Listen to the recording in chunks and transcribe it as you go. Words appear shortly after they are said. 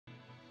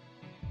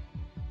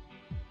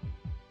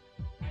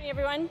Morning,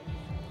 everyone.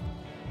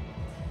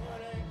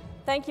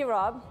 Thank you,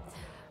 Rob.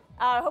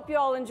 I hope you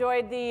all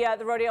enjoyed the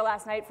rodeo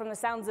last night. From the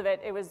sounds of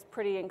it, it was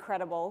pretty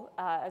incredible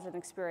as an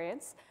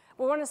experience.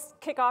 We want to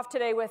kick off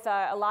today with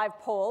a live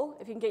poll,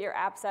 if you can get your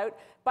apps out.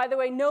 By the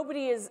way,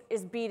 nobody is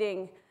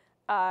beating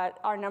our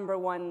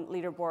 #1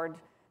 leaderboard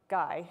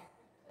guy.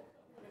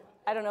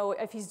 I don't know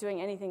if he's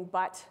doing anything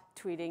but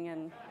tweeting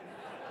and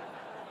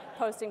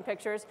posting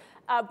pictures.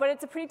 But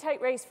it's a pretty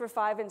tight race for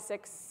 5 and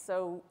 6,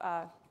 so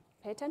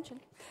pay attention.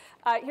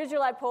 Here's your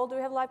live poll. Do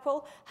we have a live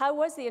poll? How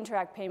was the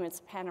Interac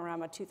Payments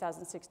Panorama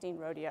 2016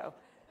 rodeo?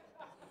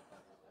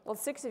 Well,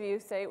 6 of you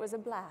say it was a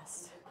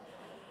blast.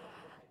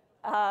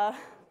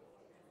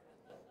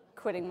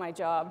 Quitting my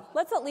job.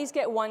 Let's at least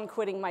get one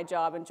quitting my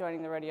job and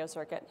joining the rodeo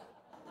circuit.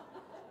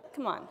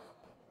 Come on.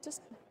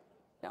 Just,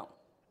 no.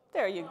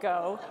 There you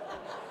go.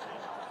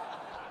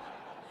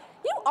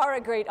 You are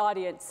a great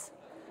audience.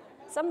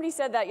 Somebody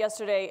said that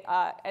yesterday,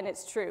 and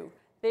it's true.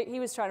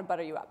 He was trying to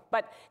butter you up.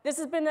 But this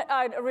has been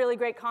a really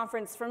great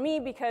conference for me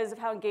because of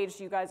how engaged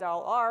you guys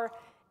all are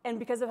and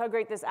because of how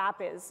great this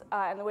app is.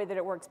 And the way that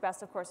it works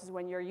best, of course, is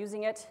when you're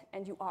using it,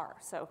 and you are.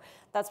 So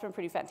that's been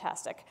pretty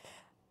fantastic.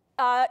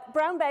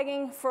 Brown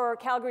bagging for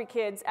Calgary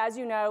kids, as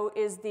you know,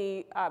 is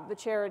the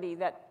charity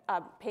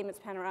that Payments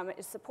Panorama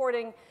is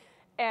supporting.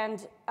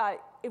 And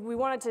we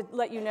wanted to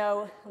let you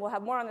know, we'll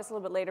have more on this a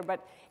little bit later,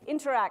 but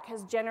Interac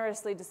has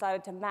generously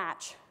decided to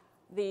match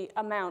the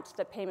amount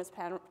that Payments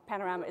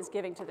Panorama is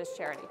giving to this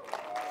charity.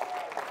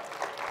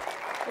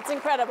 It's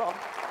incredible.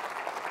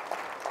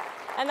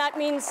 And that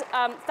means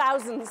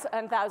thousands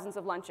and thousands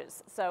of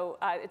lunches. So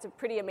it's a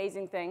pretty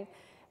amazing thing.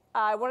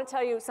 I want to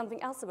tell you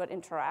something else about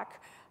Interac.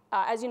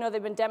 As you know,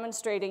 they've been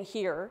demonstrating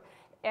here.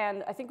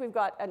 And I think we've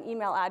got an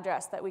email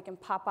address that we can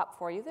pop up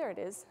for you. There it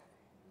is.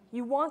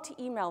 You want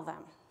to email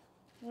them.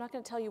 I'm not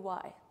going to tell you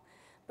why,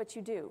 but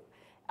you do.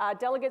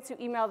 Delegates who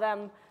email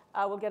them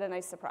will get a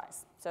nice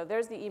surprise. So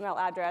there's the email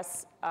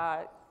address.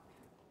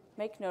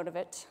 Make note of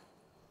it.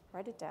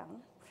 Write it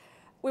down.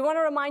 We want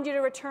to remind you to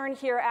return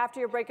here after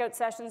your breakout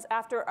sessions,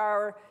 after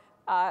our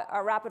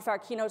rapid-fire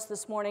keynotes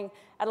this morning.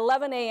 At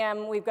 11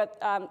 a.m., we've got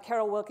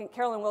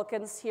Carolyn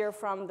Wilkins here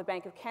from the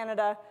Bank of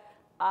Canada.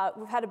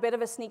 We've had a bit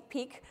of a sneak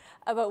peek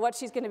about what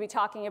she's going to be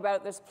talking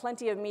about. There's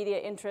plenty of media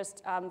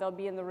interest. They'll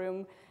be in the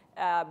room.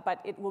 But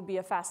it will be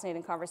a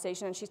fascinating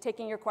conversation, and she's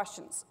taking your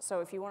questions.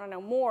 So if you want to know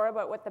more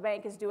about what the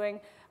bank is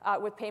doing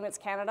with Payments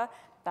Canada,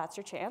 that's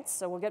your chance.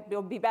 So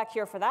we'll be back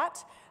here for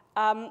that.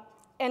 And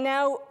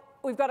now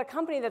we've got a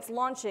company that's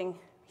launching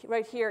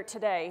right here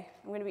today.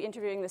 I'm going to be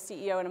interviewing the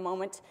CEO in a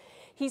moment.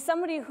 He's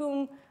somebody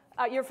whom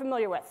you're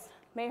familiar with.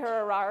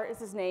 Maher Arar is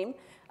his name.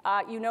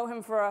 You know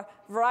him for a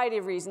variety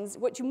of reasons.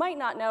 What you might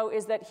not know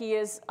is that he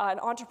is an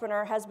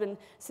entrepreneur, has been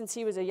since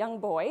he was a young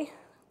boy.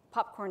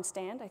 Popcorn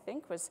stand, I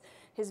think, was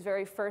his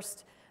very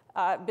first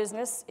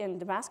business in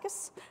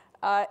Damascus.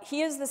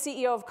 He is the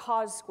CEO of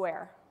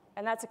CauseSquare,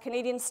 and that's a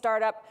Canadian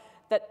startup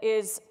that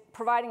is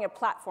providing a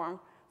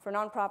platform for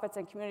nonprofits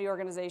and community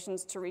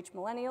organizations to reach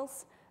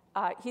millennials.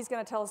 He's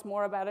going to tell us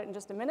more about it in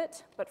just a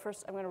minute, but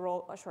first I'm going to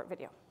roll a short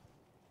video.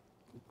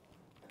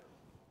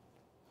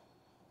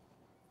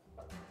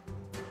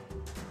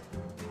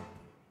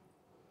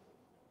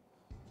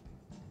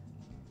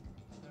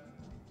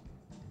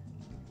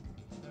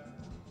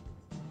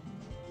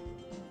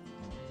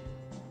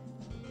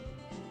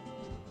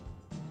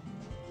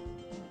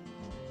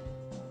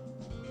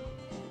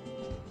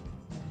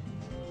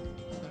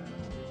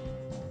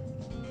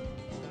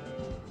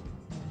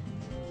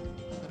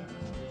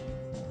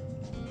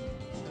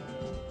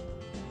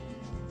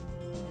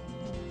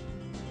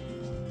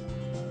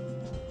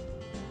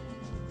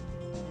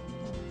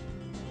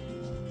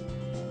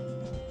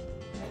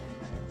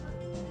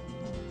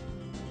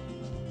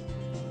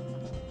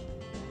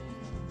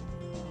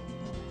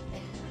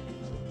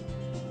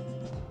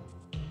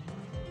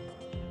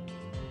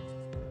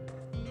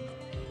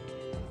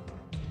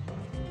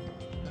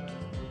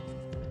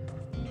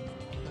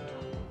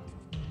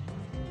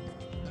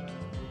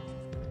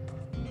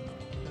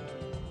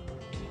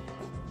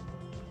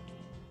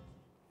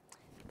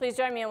 Please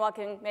join me in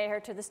welcoming Maher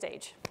to the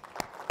stage.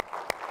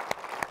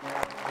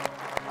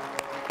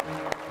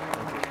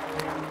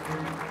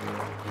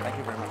 Thank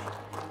you very much.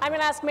 I'm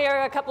going to ask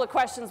Maher a couple of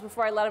questions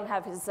before I let him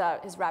have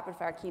his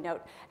rapid-fire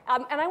keynote.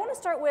 And I want to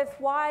start with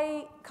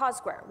why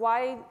CauseSquare?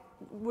 Why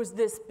was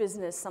this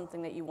business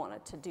something that you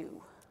wanted to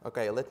do?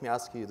 OK, let me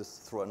ask you this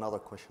through another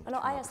question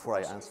no, I before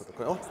I answer the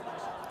question.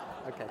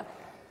 Oh. OK.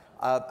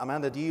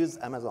 Amanda, do you use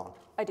Amazon?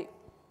 I do.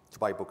 To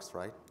buy books,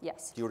 right?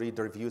 Yes. Do you read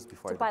the reviews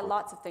before? To buy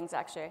lots of things,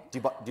 actually.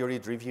 Do you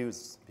read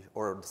reviews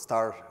or the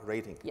star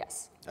rating?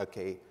 Yes.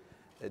 OK.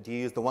 Do you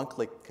use the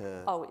one-click?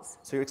 Always.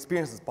 So your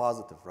experience is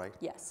positive, right?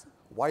 Yes.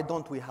 Why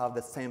don't we have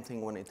the same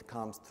thing when it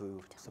comes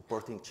to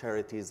supporting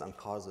charities and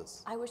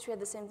causes? I wish we had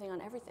the same thing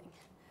on everything.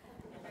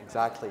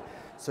 Exactly.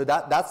 So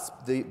that's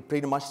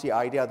pretty much the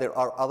idea. There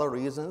are other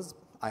reasons.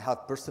 I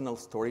have personal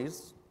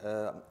stories.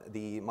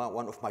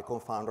 One of my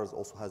co-founders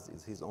also has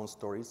his own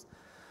stories.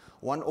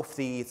 One of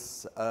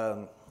these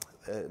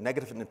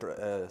negative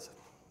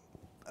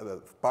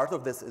part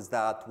of this is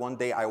that one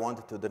day I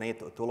wanted to donate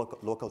to a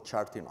local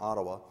charity in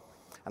Ottawa,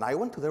 and I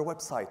went to their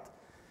website.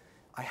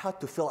 I had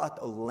to fill out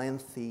a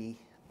lengthy,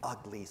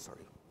 ugly,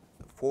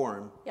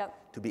 form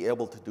to be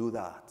able to do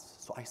that.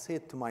 So I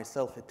said to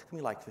myself, it took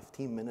me like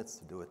 15 minutes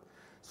to do it.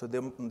 So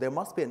there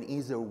must be an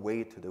easier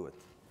way to do it.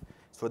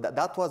 So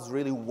that was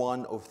really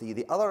one of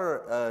the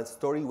other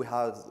story we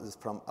have is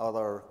from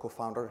other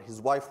co-founder. His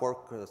wife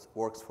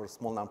works for a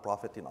small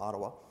nonprofit in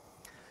Ottawa.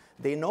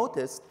 They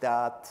noticed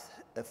that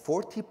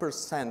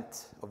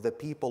 40% of the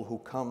people who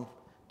come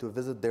to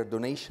visit their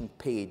donation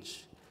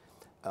page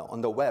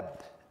on the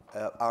web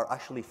are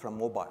actually from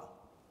mobile,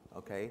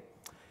 okay?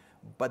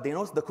 But they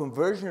noticed the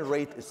conversion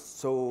rate is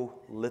so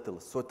little,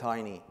 so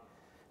tiny.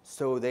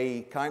 So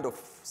they kind of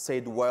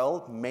said,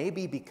 well,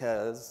 maybe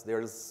because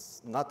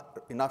there's not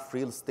enough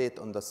real estate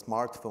on the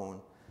smartphone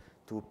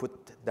to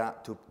put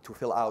that to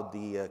fill out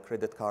the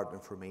credit card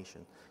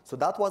information. So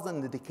that was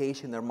an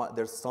indication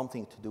there's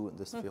something to do in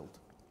this field.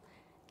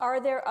 Are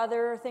there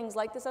other things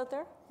like this out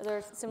there? Are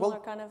there similar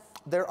kind of?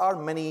 There are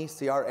many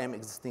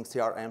existing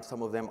CRM.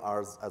 Some of them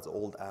are as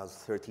old as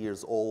 30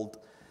 years old.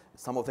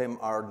 Some of them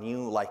are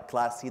new, like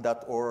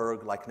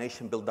classy.org, like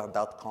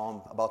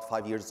nationbuilder.com, about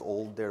 5 years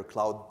old. They're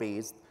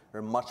cloud-based.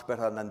 They're much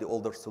better than the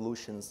older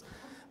solutions.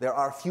 There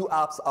are a few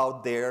apps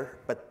out there,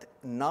 but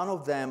none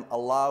of them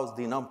allows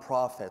the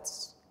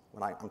nonprofits,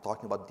 when I'm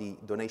talking about the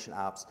donation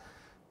apps,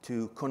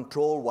 to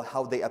control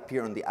how they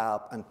appear in the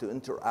app and to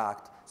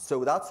interact.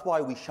 So that's why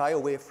we shy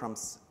away from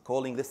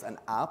calling this an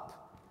app,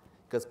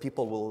 because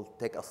people will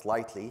take us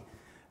lightly.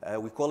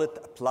 We call it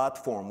a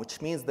platform,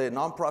 which means the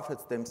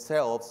nonprofits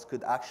themselves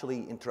could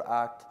actually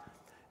interact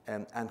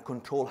and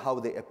control how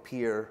they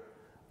appear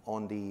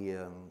on the,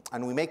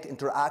 and we make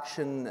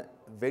interaction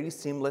very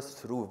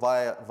seamless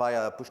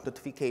via push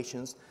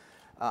notifications.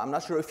 I'm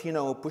not sure if you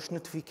know, push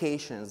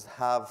notifications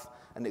have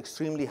an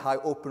extremely high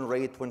open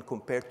rate when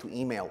compared to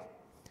email.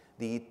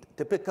 The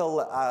typical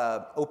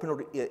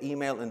open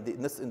email in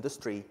this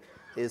industry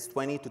is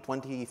 20 to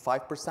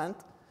 25%.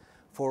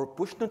 For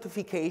push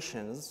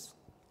notifications,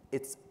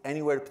 it's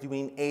anywhere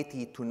between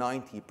 80 to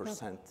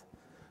 90%.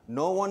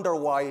 No wonder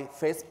why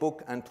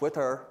Facebook and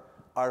Twitter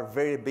are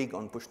very big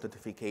on push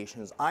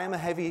notifications. I am a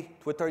heavy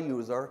Twitter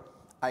user.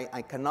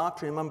 I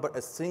cannot remember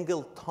a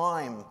single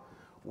time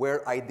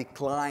where I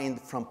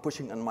declined from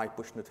pushing on my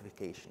push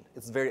notification.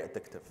 It's very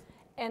addictive.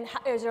 And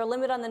is there a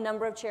limit on the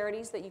number of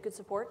charities that you could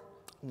support?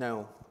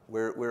 No.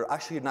 We're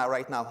actually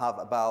right now have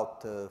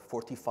about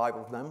 45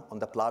 of them on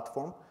the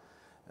platform.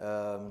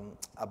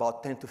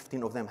 About 10 to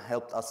 15 of them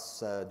helped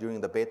us during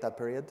the beta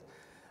period.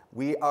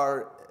 We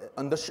are,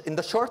 in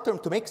the short term,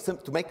 to make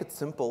it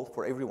simple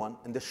for everyone,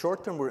 in the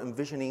short term, we're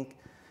envisioning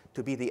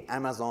to be the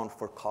Amazon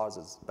for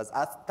causes. But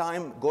as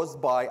time goes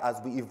by,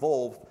 as we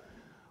evolve,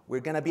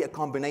 we're going to be a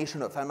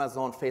combination of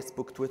Amazon,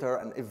 Facebook, Twitter,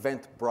 and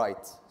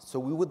Eventbrite. So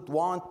we would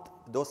want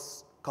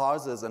those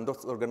causes and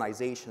those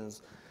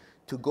organizations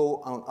to go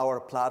on our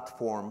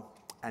platform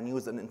and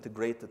use an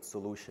integrated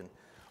solution.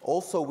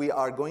 Also, we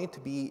are going to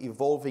be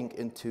evolving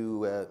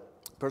into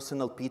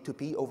personal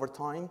P2P over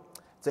time.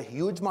 It's a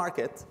huge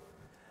market.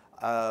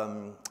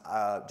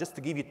 Just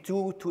to give you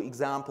two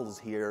examples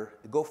here,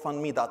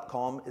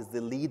 GoFundMe.com is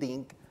the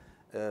leading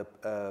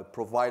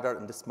provider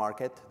in this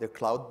market. They're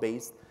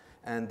cloud-based,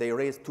 and they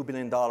raise $2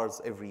 billion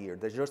every year.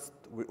 They just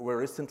were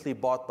recently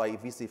bought by a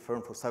VC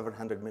firm for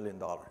 $700 million.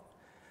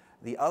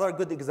 The other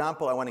good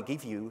example I want to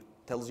give you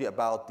tells you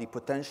about the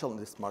potential in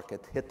this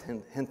market.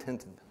 Hint,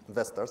 hint,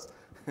 investors.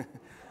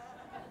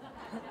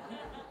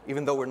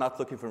 Even though we're not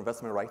looking for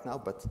investment right now,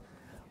 but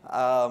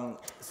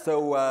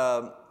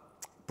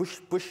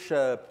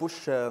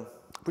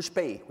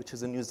PushPay, which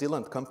is a New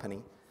Zealand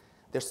company,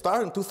 they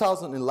started in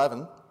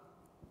 2011,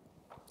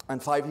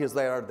 and 5 years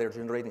later, they're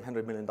generating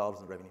 $100 million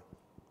in revenue.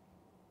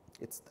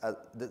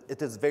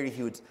 It is very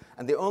huge,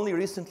 and they only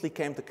recently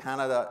came to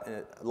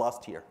Canada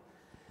last year,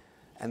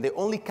 and they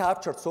only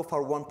captured so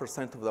far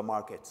 1% of the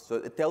market. So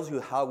it tells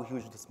you how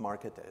huge this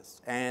market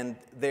is. And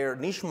their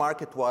niche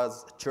market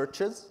was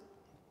churches.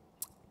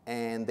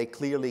 And they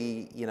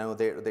clearly,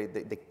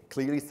 they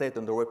clearly said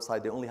on their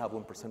website they only have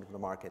 1% of the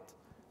market.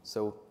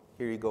 So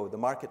here you go. The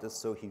market is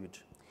so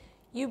huge.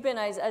 You've been,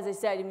 as I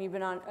said, you've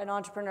been an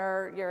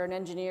entrepreneur. You're an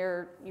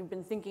engineer. You've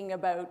been thinking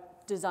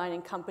about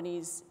designing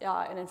companies.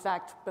 And in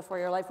fact, before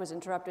your life was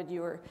interrupted,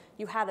 you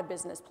had a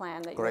business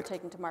plan that you were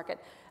taking to market.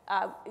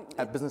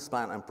 A business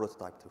plan and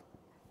prototype too.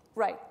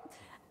 Right.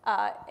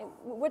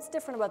 What's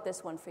different about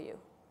this one for you?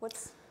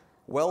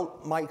 Well,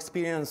 my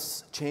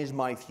experience changed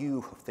my view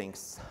of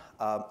things.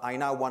 I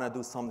now want to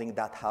do something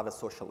that have a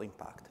social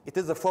impact. It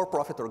is a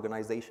for-profit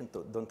organization,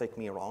 don't take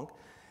me wrong.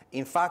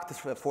 In fact,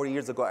 4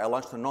 years ago, I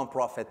launched a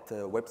nonprofit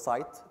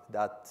website,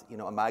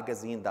 a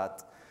magazine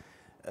that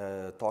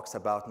talks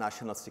about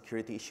national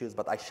security issues,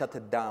 but I shut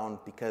it down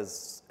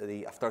because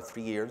after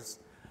 3 years,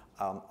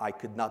 I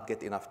could not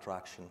get enough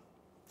traction.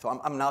 So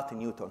I'm not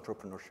new to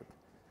entrepreneurship.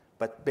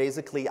 But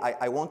basically,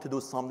 I want to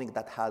do something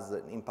that has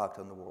an impact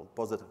on the world,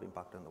 positive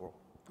impact on the world.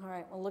 All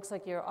right, well, looks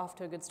like you're off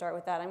to a good start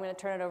with that. I'm going to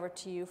turn it over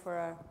to you for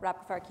a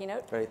rapid-fire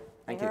keynote. Great,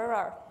 thank you.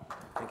 Arar.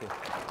 Thank you.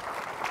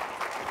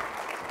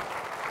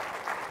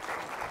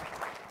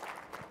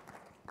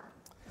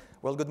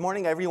 Well, good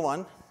morning,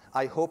 everyone.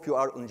 I hope you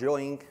are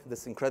enjoying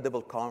this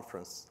incredible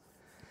conference.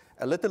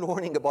 A little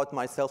warning about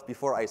myself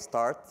before I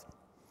start.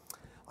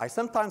 I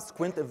sometimes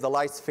squint if the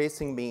light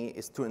facing me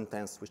is too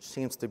intense, which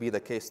seems to be the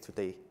case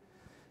today.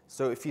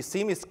 So if you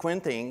see me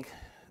squinting,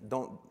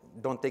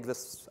 don't take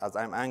this as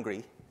I'm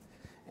angry.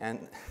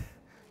 And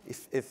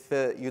if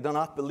you do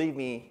not believe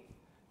me,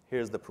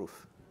 here's the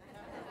proof.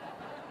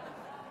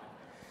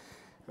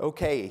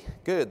 Okay,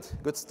 good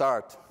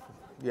start.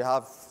 You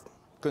have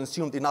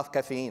consumed enough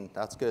caffeine,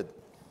 that's good.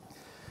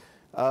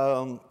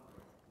 I'll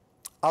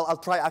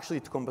try actually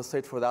to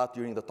compensate for that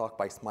during the talk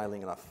by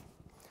smiling enough.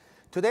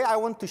 Today I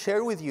want to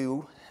share with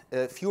you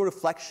a few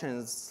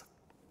reflections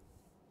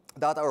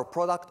that are a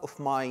product of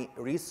my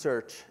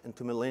research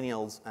into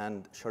millennials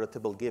and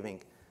charitable giving.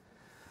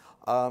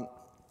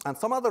 And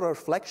some other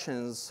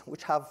reflections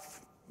which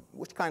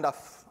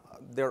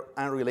they're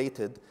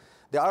unrelated.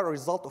 They are a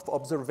result of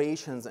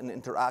observations and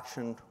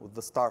interaction with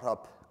the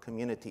startup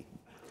community.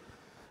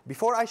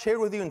 Before I share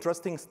with you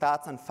interesting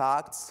stats and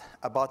facts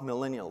about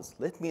millennials,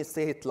 let me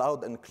say it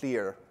loud and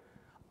clear.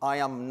 I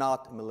am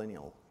not a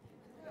millennial.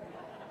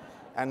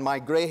 And my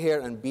gray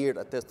hair and beard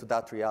attest to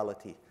that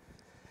reality.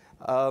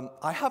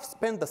 I have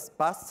spent the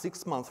past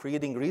 6 months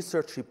reading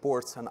research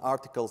reports and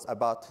articles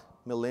about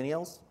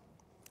millennials,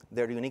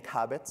 their unique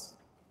habits,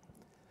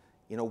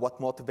 what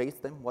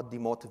motivates them, what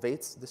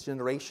demotivates this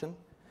generation,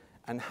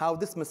 and how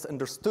this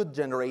misunderstood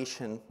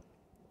generation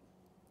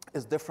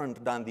is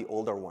different than the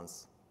older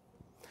ones.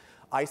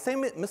 I say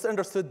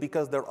misunderstood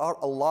because there are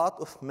a lot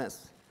of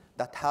myths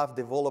that have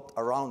developed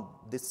around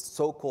this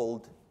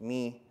so-called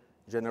me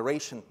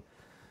generation.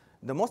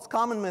 The most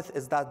common myth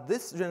is that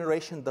this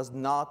generation does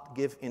not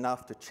give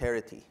enough to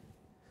charity.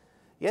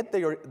 Yet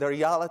the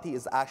reality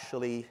is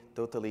actually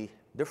totally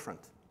different.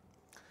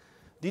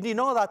 Did you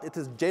know that it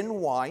is Gen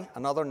Y,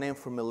 another name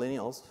for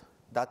millennials,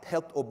 that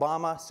helped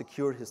Obama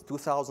secure his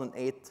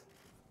 2008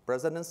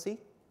 presidency?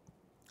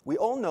 We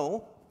all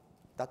know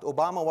that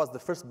Obama was the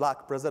first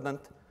black president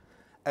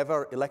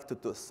ever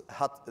elected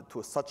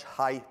to such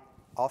high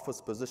office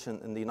position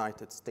in the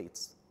United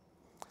States.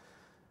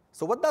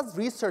 So what does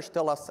research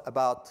tell us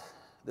about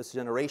this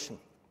generation?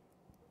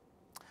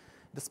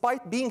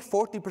 Despite being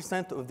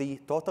 40% of the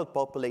total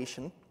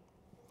population,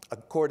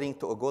 according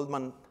to a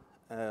Goldman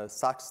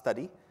Sachs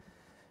study,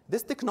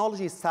 this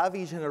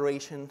technology-savvy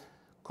generation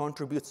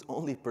contributes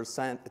only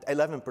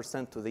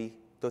 11% to the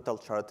total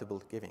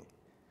charitable giving.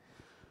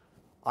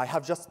 I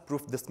have just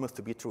proved this myth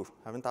to be true,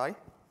 haven't I?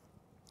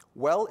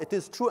 Well, it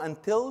is true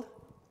until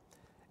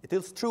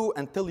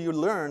you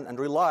learn and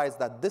realize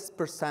that this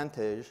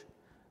percentage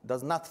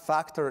does not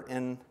factor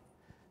in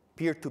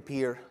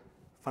peer-to-peer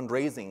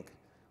fundraising,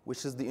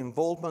 which is the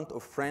involvement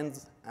of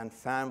friends and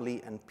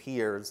family and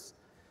peers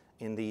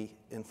in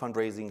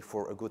fundraising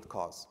for a good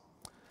cause.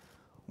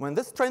 When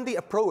this trendy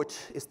approach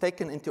is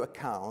taken into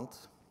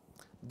account,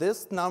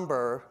 this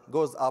number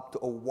goes up to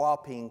a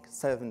whopping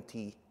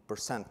 70%.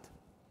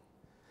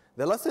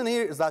 The lesson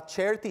here is that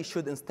charity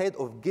should, instead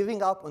of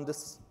giving up on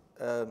this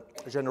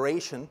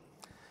generation,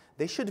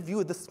 they should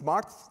view the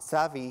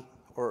smart-savvy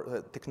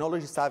or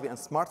technology-savvy and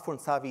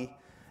smartphone-savvy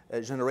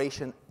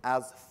generation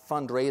as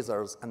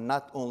fundraisers and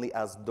not only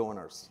as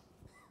donors.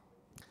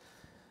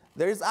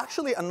 There is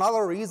actually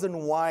another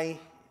reason why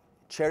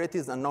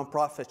charities and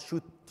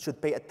nonprofits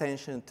should pay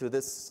attention to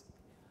this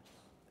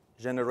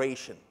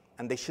generation,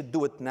 and they should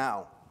do it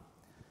now.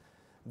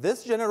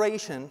 This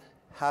generation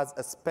has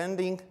a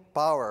spending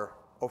power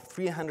of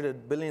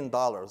 $300 billion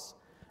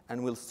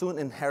and will soon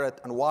inherit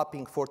a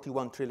whopping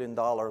 $41 trillion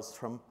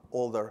from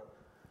older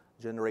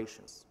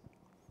generations.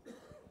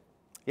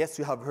 Yes,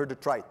 you have heard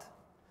it right.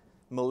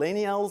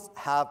 Millennials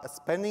have a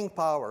spending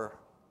power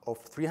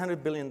of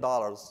 $300 billion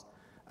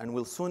and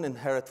will soon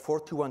inherit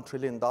 $41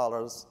 trillion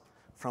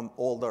from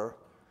older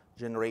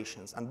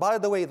generations. And by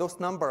the way, those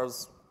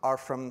numbers are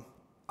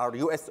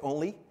US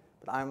only,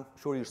 but I'm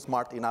sure you're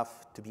smart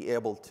enough to be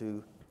able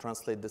to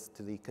translate this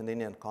to the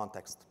Canadian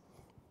context.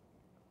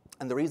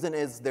 And the reason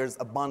is there's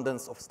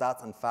abundance of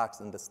stats and facts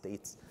in the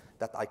States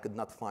that I could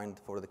not find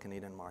for the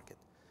Canadian market.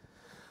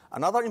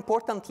 Another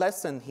important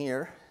lesson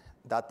here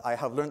that I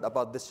have learned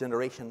about this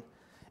generation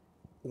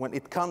when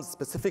it comes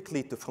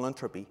specifically to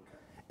philanthropy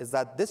is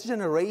that this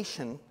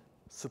generation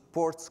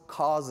supports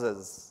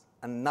causes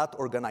and not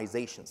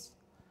organizations.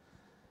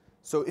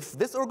 So if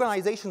these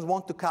organizations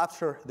want to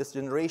capture this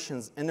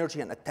generation's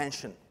energy and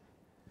attention,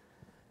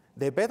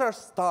 they better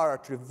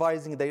start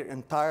revising their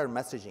entire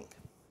messaging.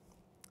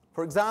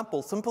 For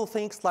example, simple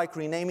things like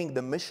renaming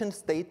the mission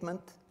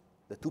statement,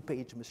 the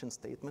 2-page mission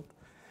statement,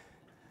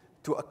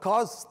 to a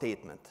cause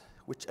statement,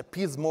 which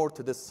appeals more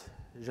to this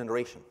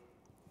generation.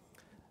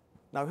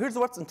 Now, here's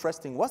what's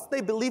interesting. Once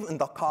they believe in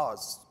the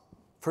cause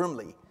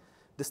firmly,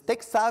 this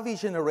tech-savvy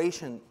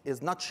generation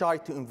is not shy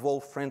to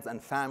involve friends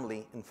and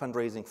family in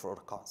fundraising for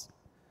the cause.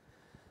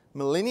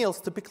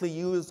 Millennials typically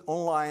use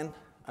online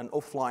and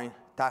offline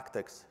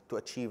tactics to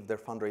achieve their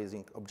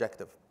fundraising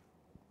objective.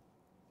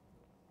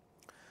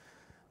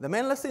 The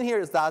main lesson here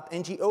is that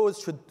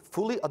NGOs should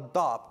fully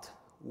adopt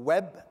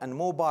web and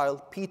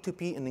mobile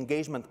P2P and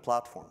engagement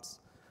platforms,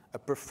 a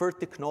preferred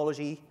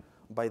technology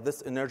by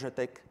this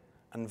energetic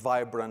and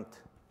vibrant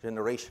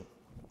generation.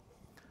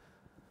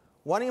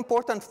 One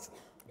important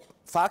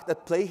fact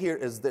at play here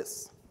is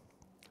this.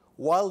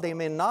 While they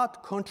may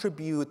not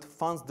contribute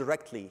funds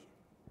directly,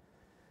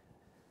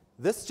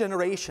 this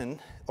generation,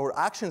 or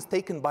actions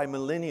taken by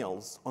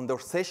millennials on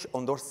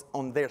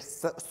their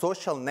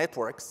social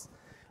networks,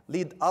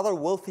 lead other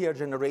wealthier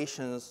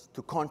generations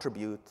to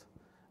contribute,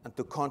 and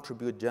to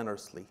contribute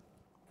generously.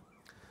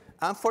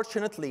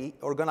 Unfortunately,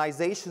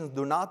 organizations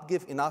do not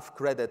give enough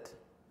credit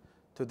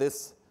to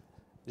this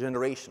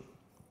generation.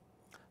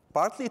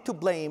 Partly to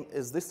blame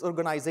is this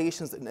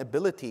organization's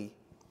inability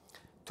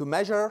to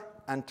measure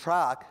and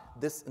track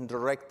this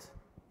indirect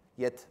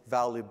yet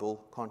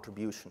valuable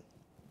contribution.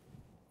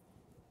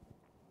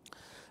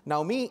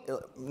 Now,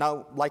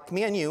 like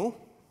me and you,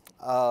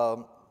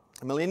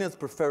 millennials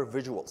prefer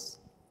visuals.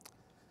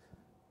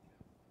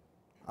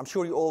 I'm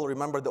sure you all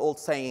remember the old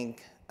saying,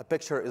 a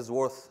picture is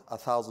worth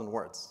 1,000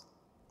 words.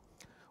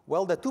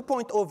 Well, the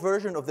 2.0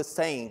 version of this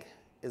saying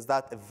is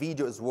that a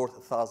video is worth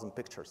 1,000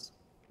 pictures.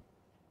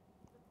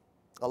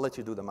 I'll let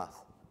you do the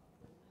math.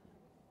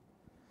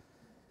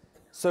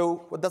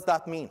 So what does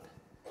that mean?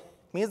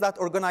 It means that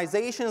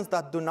organizations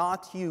that do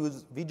not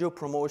use video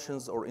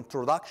promotions or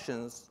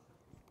introductions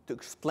to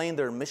explain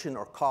their mission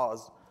or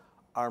cause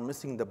are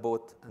missing the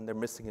boat, and they're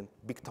missing it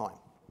big time.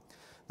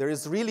 There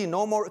is really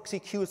no more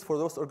excuse for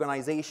those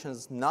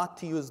organizations not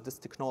to use this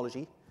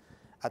technology,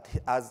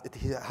 as it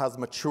has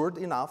matured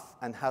enough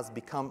and has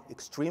become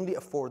extremely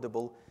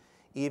affordable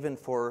even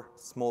for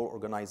small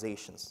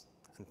organizations,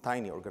 and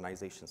tiny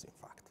organizations, in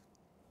fact.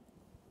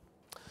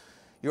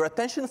 Your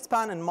attention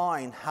span and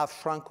mine have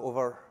shrunk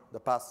over the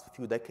past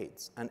few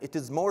decades, and it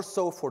is more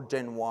so for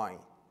Gen Y.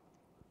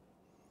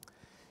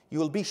 You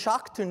will be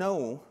shocked to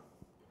know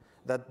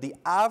that the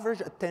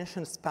average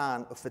attention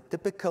span of a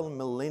typical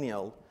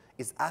millennial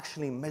is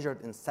actually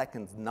measured in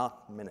seconds,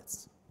 not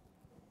minutes.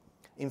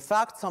 In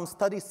fact, some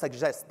studies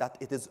suggest that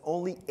it is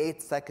only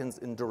 8 seconds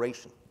in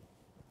duration.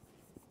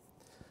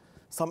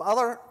 Some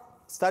other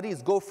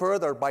studies go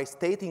further by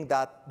stating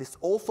that this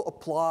also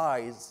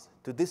applies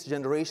to this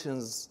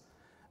generation's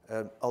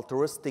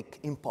altruistic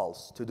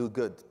impulse to do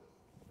good.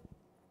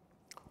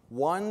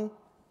 1,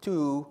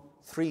 2,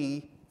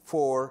 3,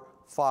 4,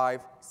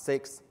 5,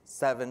 6,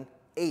 7,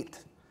 8.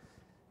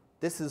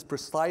 This is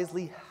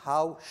precisely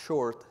how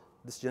short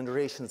this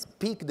generation's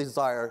peak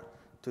desire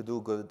to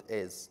do good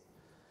is.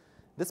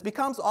 This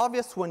becomes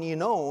obvious when you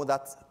know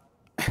that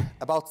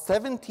about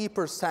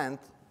 70%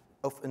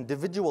 of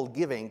individual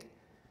giving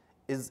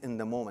is in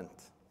the moment.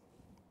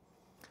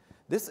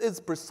 This is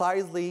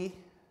precisely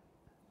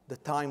the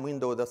time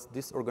window that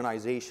these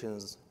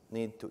organizations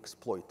need to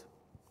exploit.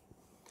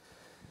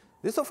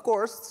 This, of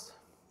course,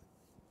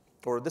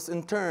 or this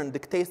in turn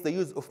dictates the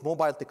use of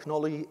mobile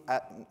technology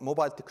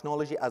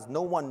as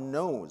no one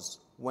knows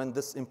when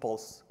this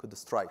impulse could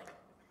strike.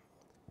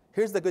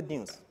 Here's the good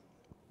news.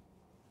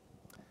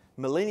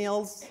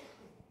 Millennials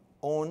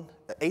own,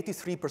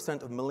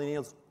 83% of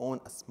millennials own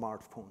a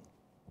smartphone.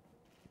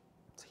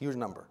 It's a huge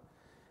number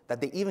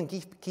that they even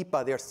keep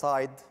by their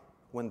side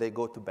when they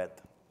go to bed.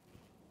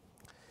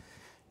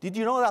 Did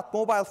you know that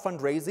mobile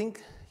fundraising,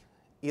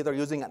 either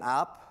using an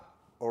app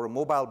or a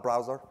mobile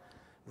browser,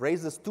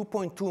 raises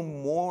 2.2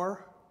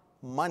 more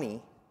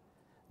money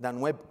than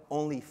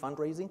web-only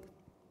fundraising?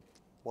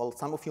 Well,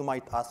 some of you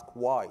might ask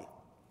why.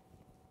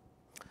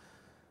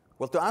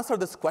 Well, to answer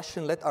this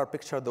question, let us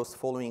picture those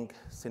following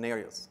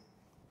scenarios.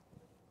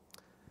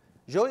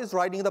 Joe is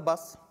riding the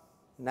bus.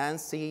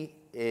 Nancy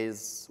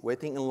is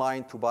waiting in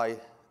line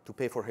to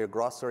pay for her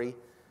grocery.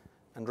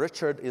 And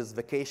Richard is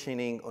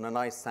vacationing on a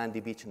nice sandy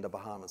beach in the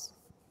Bahamas.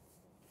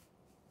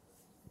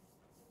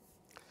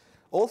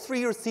 All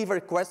three receive a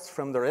request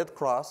from the Red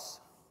Cross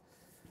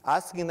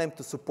asking them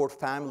to support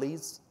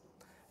families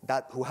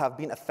who have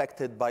been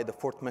affected by the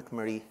Fort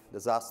McMurray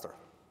disaster.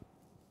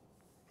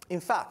 In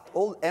fact,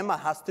 all Emma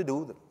has to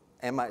do,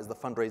 Emma is the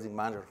fundraising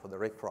manager for the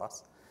Red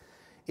Cross,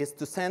 is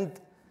to send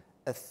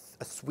a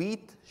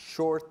sweet,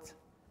 short,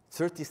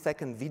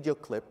 30-second video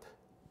clip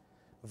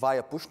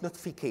via push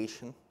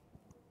notification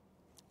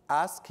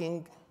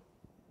asking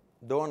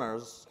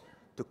donors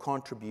to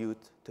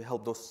contribute to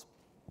help those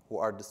who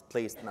are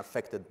displaced and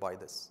affected by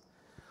this.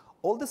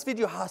 All this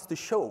video has to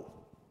show,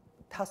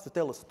 it has to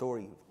tell a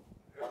story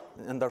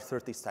in under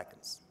 30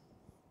 seconds.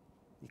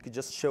 You could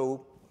just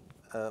show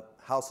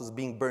houses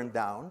being burned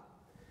down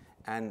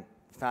and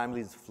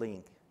families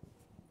fleeing.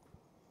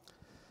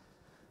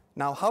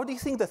 Now, how do you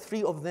think the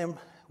three of them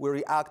will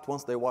react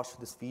once they watch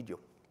this video?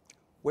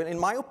 Well, in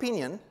my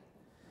opinion,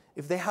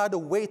 if they had a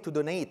way to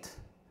donate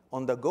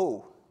on the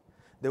go,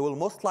 they will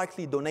most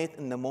likely donate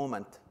in the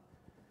moment,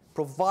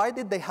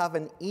 provided they have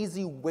an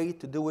easy way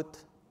to do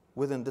it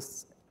within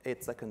this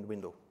 8-second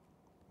window.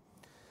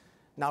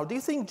 Now, do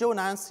you think Joe,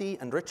 Nancy,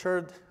 and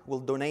Richard will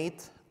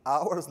donate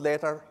hours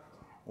later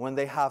when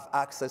they have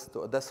access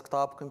to a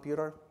desktop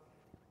computer?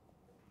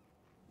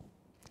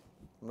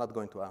 I'm not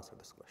going to answer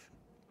this question.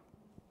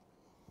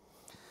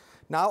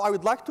 Now, I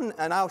would like to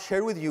now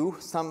share with you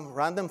some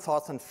random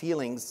thoughts and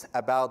feelings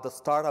about the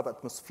startup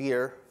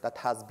atmosphere that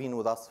has been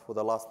with us for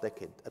the last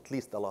decade, at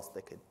least the last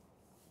decade.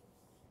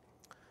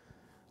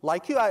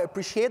 Like you, I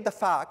appreciate the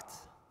fact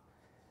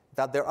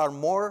that there are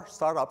more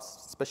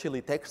startups,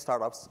 especially tech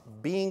startups,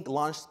 being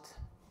launched,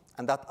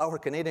 and that our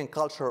Canadian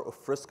culture of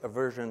risk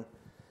aversion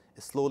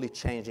is slowly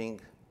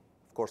changing,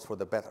 of course, for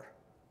the better.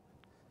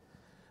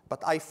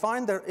 But I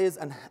find there is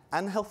an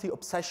unhealthy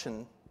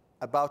obsession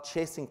about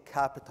chasing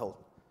capital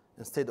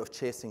instead of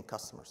chasing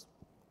customers.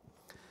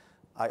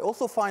 I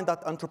also find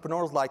that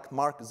entrepreneurs like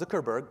Mark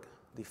Zuckerberg,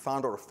 the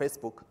founder of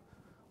Facebook,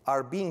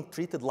 are being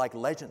treated like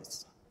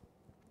legends.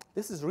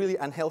 This is really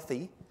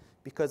unhealthy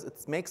because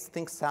it makes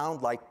things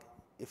sound like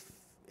if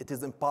it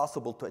is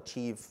impossible to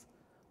achieve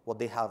what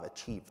they have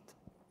achieved.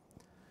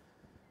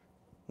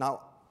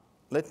 Now,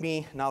 let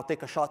me now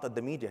take a shot at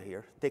the media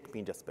here, tech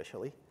media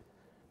especially.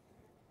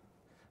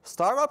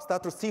 Startups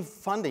that receive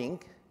funding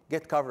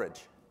get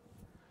coverage.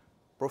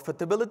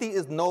 Profitability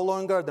is no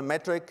longer the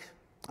metric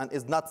and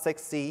is not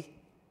sexy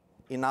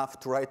enough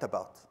to write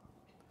about.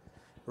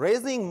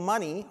 Raising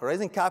money,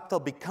 raising capital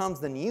becomes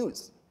the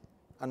news,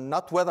 and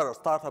not whether a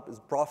startup is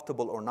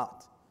profitable or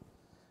not.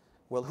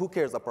 Well, who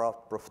cares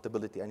about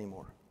profitability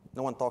anymore?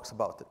 No one talks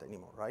about it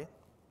anymore, right?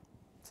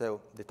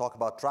 So they talk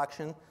about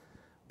traction,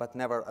 but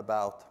never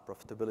about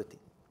profitability.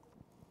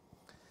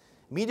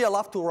 Media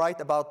love to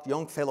write about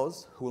young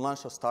fellows who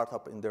launch a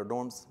startup in their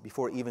dorms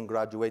before even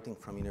graduating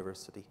from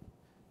university.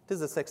 It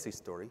is a sexy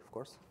story, of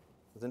course,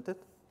 isn't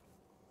it?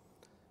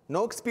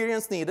 No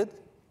experience needed.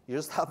 You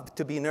just have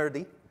to be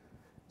nerdy,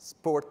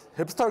 sport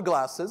hipster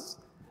glasses,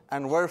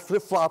 and wear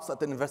flip-flops at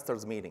the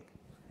investors' meeting.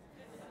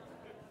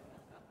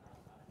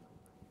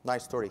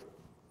 Nice story.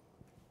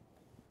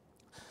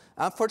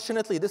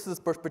 Unfortunately, this is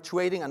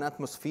perpetuating an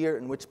atmosphere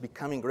in which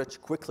becoming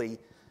rich quickly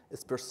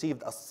is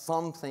perceived as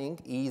something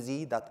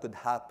easy that could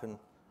happen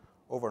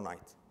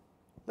overnight.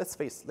 Let's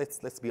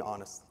be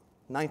honest.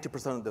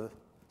 90% of the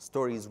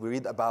stories we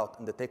read about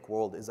in the tech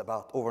world is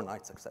about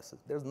overnight successes.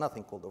 There's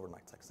nothing called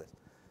overnight success.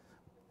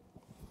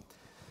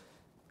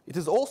 It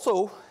is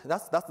also,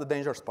 that's the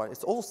dangerous part,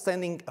 it's also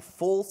sending a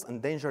false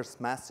and dangerous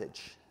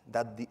message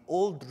that the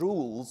old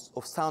rules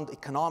of sound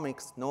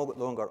economics no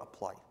longer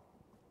apply.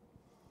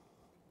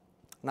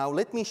 Now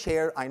let me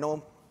share, I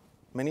know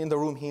many in the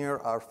room here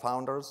are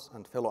founders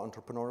and fellow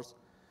entrepreneurs,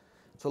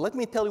 so let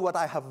me tell you what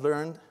I have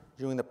learned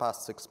during the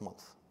past 6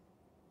 months.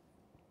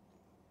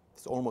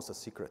 It's almost a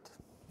secret.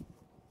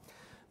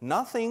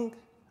 Nothing,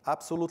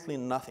 absolutely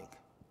nothing,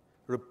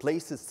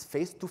 replaces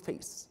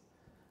face-to-face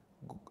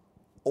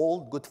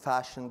old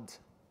good-fashioned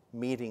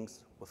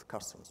meetings with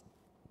customers.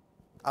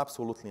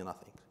 Absolutely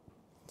nothing.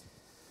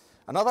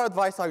 Another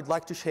advice I would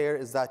like to share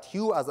is that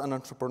you as an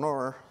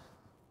entrepreneur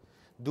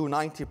do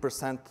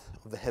 90%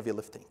 of the heavy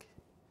lifting,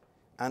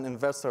 and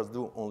investors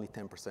do only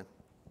 10%.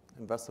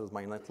 Investors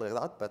might not like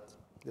that, but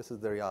this is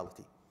the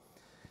reality.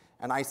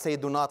 And I say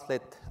do not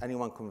let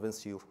anyone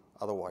convince you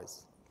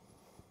otherwise.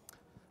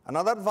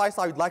 Another advice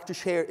I would like to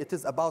share, it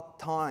is about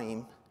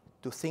time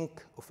to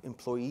think of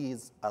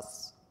employees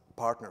as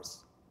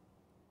partners.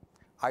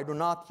 I do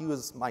not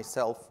use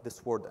myself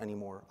this word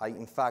anymore. I,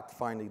 in fact,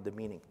 find it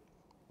demeaning.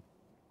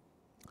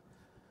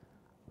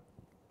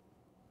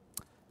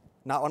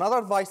 Now, another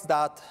advice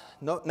that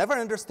never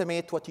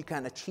underestimate what you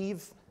can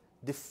achieve.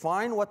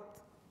 Define what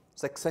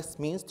success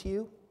means to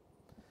you.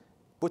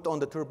 Put on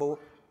the turbo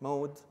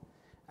mode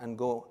and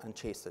go and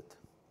chase it.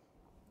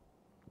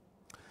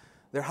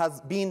 There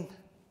has been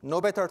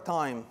no better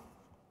time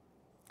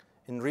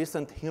in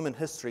recent human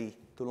history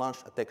to launch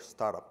a tech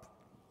startup.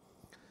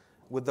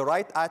 With the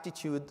right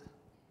attitude,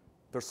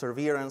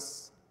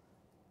 perseverance,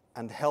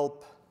 and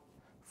help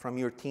from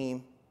your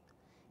team,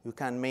 you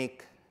can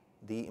make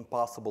the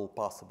impossible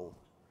possible.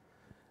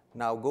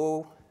 Now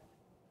go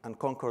and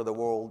conquer the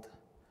world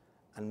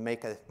and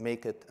make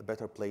it a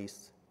better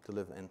place to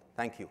live in.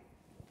 Thank you.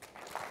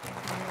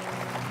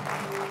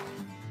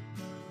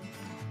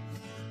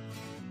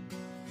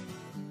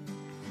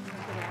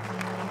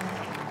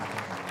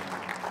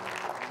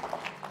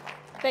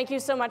 Thank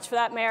you so much for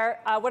that, Maher.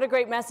 What a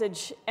great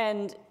message.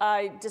 And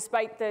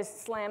despite the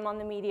slam on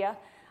the media,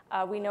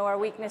 we know our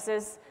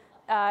weaknesses.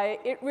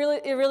 It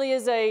really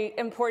is an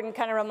important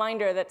kind of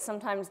reminder that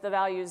sometimes the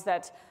values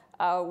that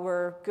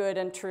were good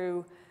and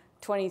true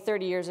 20,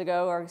 30 years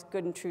ago are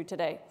good and true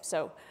today.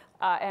 So,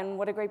 and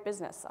what a great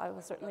business. I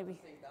will certainly be.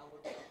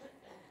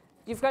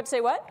 You've got to say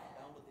what?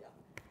 Download the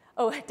app.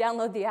 Oh,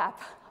 download the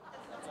app.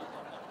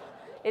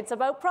 It's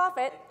about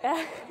profit.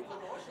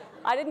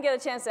 I didn't get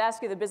a chance to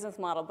ask you the business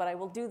model, but I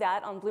will do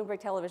that on Bloomberg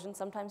Television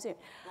sometime soon.